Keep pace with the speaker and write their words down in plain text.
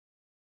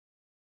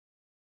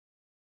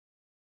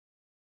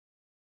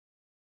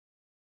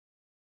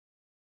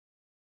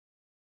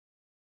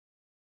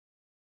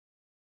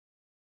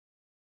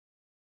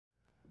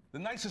The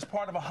nicest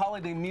part of a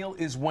holiday meal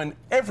is when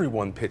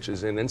everyone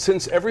pitches in, and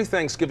since every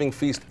Thanksgiving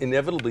feast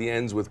inevitably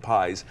ends with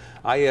pies,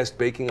 I asked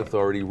baking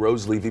authority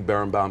Rose Levy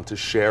Beranbaum to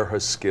share her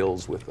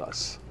skills with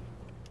us.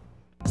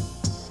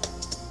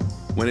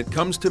 When it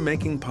comes to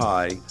making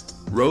pie,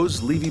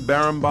 Rose Levy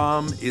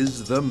Beranbaum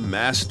is the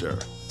master.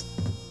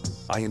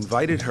 I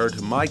invited her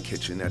to my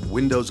kitchen at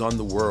Windows on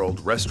the World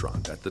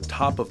restaurant at the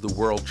top of the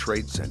World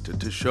Trade Center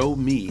to show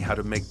me how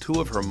to make two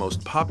of her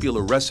most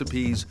popular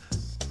recipes,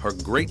 her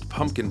great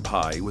pumpkin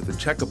pie with a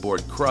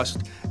checkerboard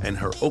crust and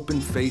her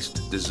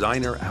open-faced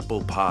designer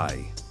apple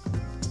pie.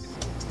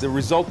 The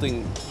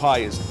resulting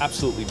pie is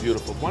absolutely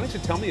beautiful. Why don't you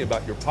tell me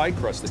about your pie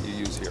crust that you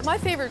use here? My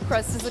favorite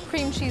crust is a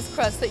cream cheese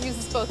crust that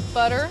uses both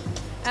butter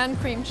and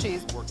cream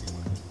cheese.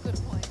 Good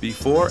point.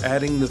 Before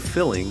adding the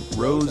filling,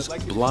 Rose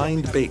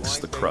blind bakes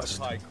the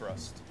crust.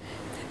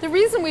 The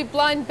reason we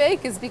blind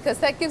bake is because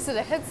that gives it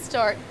a head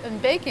start in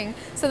baking,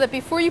 so that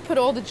before you put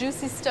all the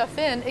juicy stuff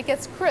in, it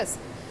gets crisp.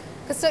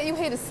 Because don't you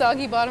hate a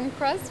soggy bottom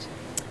crust?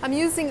 I'm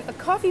using a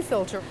coffee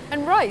filter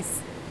and rice.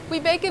 We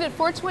bake it at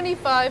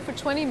 425 for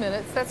 20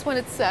 minutes, that's when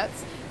it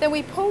sets. Then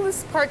we pull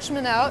this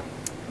parchment out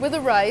with the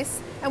rice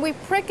and we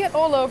prick it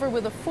all over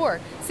with a fork.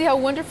 See how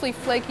wonderfully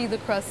flaky the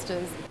crust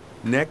is.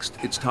 Next,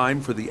 it's time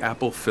for the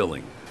apple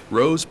filling.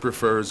 Rose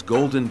prefers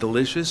Golden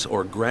Delicious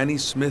or Granny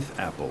Smith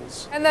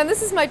apples. And then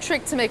this is my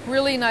trick to make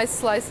really nice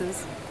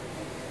slices.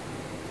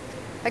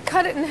 I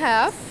cut it in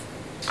half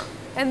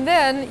and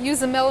then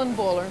use a melon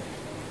baller.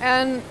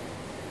 And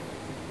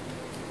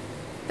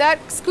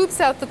that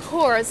scoops out the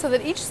core so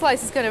that each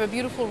slice is going to have a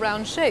beautiful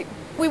round shape.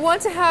 We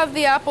want to have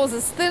the apples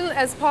as thin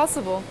as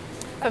possible.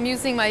 I'm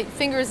using my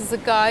fingers as a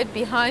guide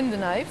behind the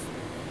knife,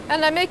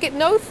 and I make it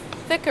no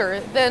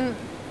thicker than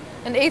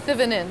 1/8 of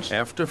an inch.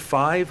 After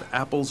 5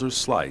 apples are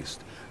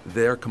sliced,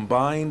 they're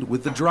combined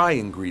with the dry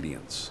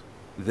ingredients.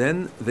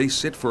 Then they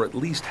sit for at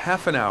least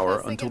half an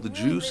hour until the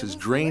juice is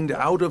drained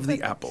out of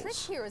the apples. The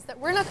trick here is that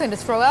we're not going to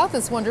throw out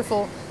this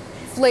wonderful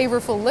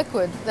flavorful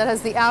liquid that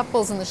has the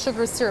apples and the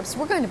sugar syrups.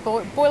 We're going to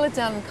boil it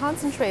down and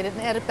concentrate it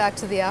and add it back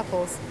to the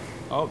apples.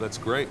 Oh, that's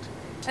great.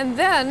 And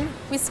then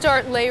we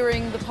start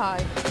layering the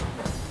pie.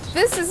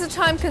 This is a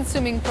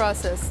time-consuming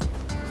process.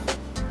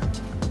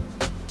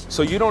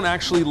 So you don't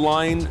actually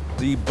line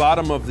the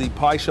bottom of the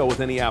pie shell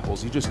with any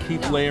apples. You just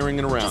keep layering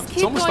it around.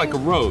 It's almost like a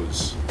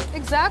rose.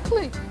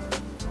 Exactly.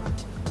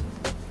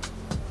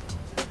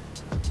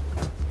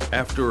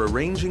 After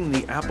arranging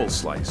the apple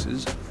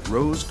slices,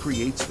 Rose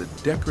creates the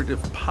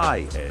decorative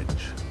pie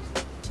edge.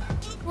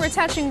 We're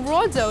attaching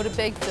raw dough to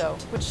baked dough,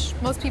 which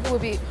most people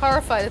would be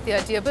horrified at the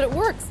idea, but it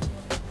works.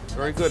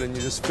 Very good, and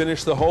you just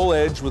finish the whole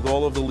edge with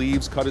all of the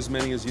leaves, cut as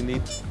many as you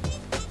need.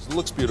 It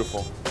looks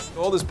beautiful.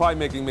 All this pie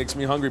making makes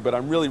me hungry, but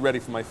I'm really ready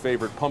for my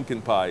favorite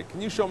pumpkin pie.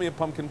 Can you show me a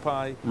pumpkin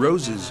pie?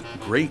 Rose's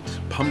great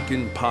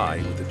pumpkin pie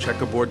with a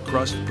checkerboard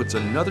crust puts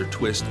another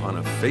twist on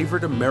a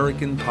favorite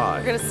American pie.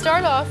 We're going to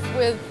start off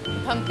with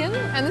pumpkin,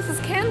 and this is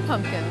canned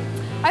pumpkin.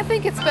 I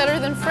think it's better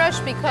than fresh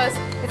because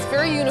it's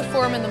very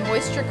uniform in the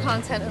moisture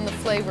content and the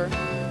flavor.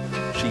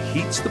 She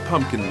heats the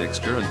pumpkin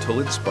mixture until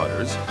it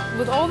sputters.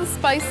 With all the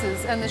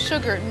spices and the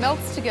sugar, it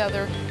melts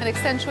together and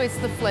accentuates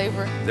the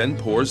flavor. Then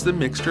pours the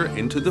mixture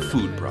into the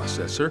food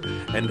processor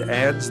and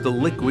adds the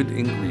liquid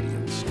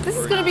ingredients. This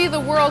is going to be the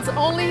world's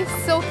only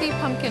silky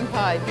pumpkin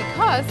pie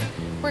because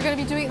we're going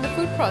to be doing it in the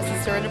food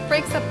processor, and it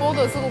breaks up all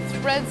those little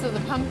threads of the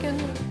pumpkin.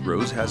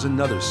 Rose has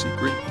another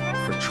secret,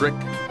 her trick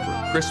for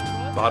a crisp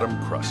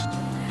bottom crust.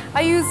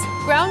 I use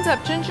ground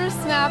up ginger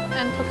snap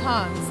and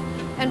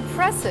pecans and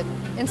press it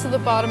into the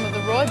bottom of the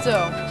raw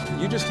dough.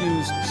 You just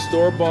use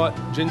store-bought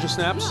ginger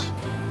snaps?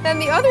 Yeah. Then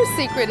the other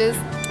secret is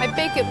I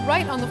bake it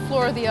right on the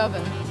floor of the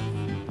oven.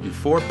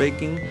 Before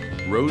baking,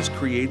 Rose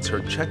creates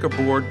her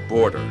checkerboard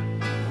border.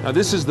 Now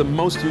this is the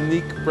most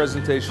unique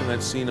presentation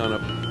I've seen on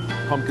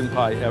a pumpkin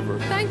pie ever.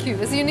 Thank you.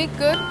 Is unique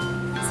good?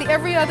 See,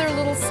 every other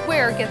little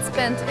square gets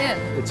bent in.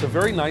 It's a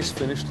very nice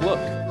finished look.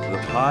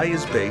 The pie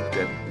is baked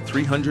at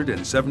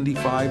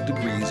 375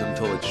 degrees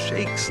until it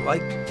shakes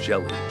like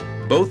jelly.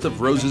 Both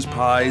of Rose's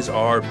pies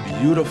are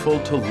beautiful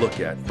to look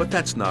at, but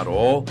that's not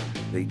all.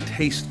 They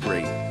taste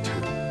great,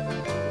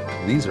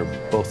 too. These are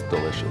both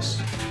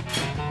delicious.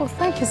 Well,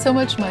 thank you so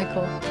much,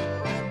 Michael.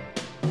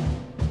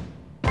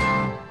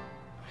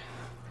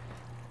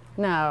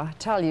 Now, I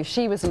tell you,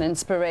 she was an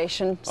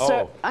inspiration.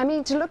 So, I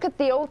mean, to look at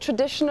the old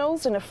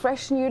traditionals in a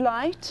fresh new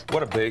light.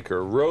 What a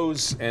baker.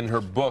 Rose and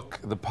her book,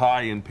 The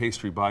Pie and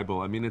Pastry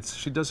Bible, I mean,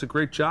 she does a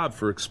great job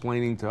for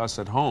explaining to us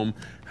at home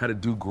how to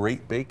do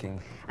great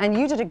baking. And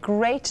you did a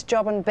great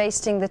job on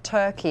basting the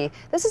turkey.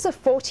 This is a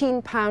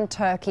 14-pound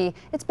turkey.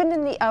 It's been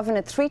in the oven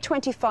at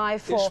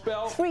 325 for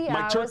 3 hours.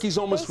 My turkey's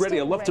almost ready.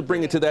 I'd love to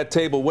bring it to that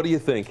table. What do you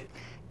think?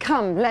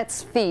 Come,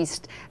 let's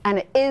feast. And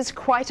it is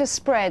quite a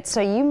spread,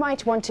 so you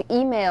might want to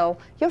email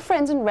your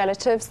friends and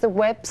relatives the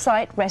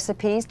website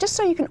recipes, just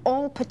so you can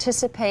all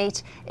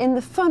participate in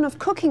the fun of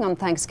cooking on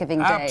Thanksgiving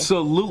Day.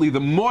 Absolutely. The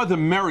more the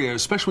merrier,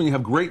 especially when you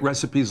have great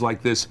recipes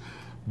like this.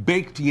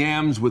 Baked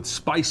yams with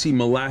spicy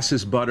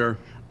molasses butter.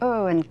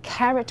 Oh, and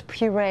carrot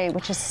puree,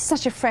 which is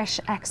such a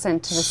fresh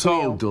accent to this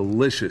So meal.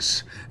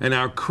 delicious. And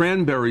our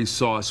cranberry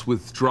sauce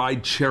with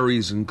dried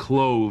cherries and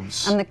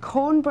cloves. And the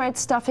cornbread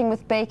stuffing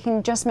with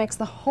bacon just makes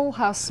the whole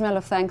house smell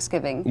of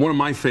Thanksgiving. One of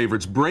my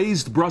favorites,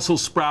 braised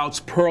Brussels sprouts,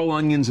 pearl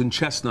onions, and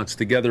chestnuts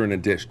together in a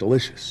dish.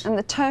 Delicious. And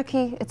the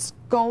turkey, it's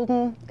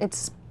golden,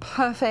 it's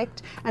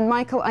perfect. And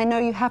Michael, I know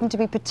you happen to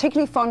be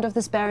particularly fond of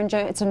this Beringer.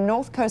 It's a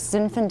North Coast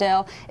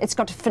Zinfandel. It's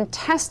got a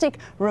fantastic,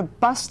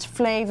 robust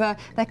flavor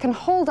that can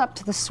hold up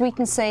to the sweet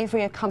and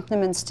savory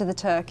accompaniments to the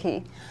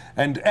turkey.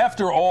 And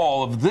after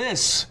all of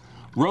this,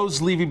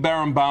 Rose Levy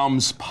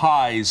Beranbaum's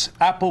pies,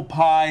 apple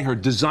pie, her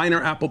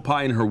designer apple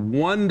pie, and her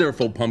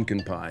wonderful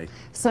pumpkin pie.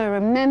 So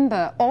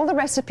remember, all the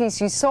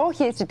recipes you saw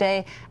here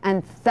today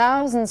and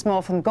thousands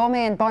more from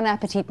Gourmet and Bon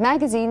Appetit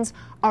magazines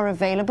are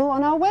available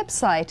on our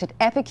website at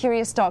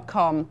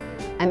epicurious.com.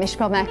 I'm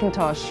Ishbel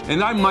McIntosh.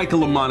 And I'm Michael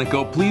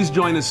Lomonaco. Please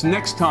join us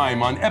next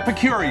time on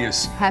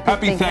Epicurious.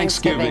 Happy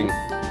Thanksgiving.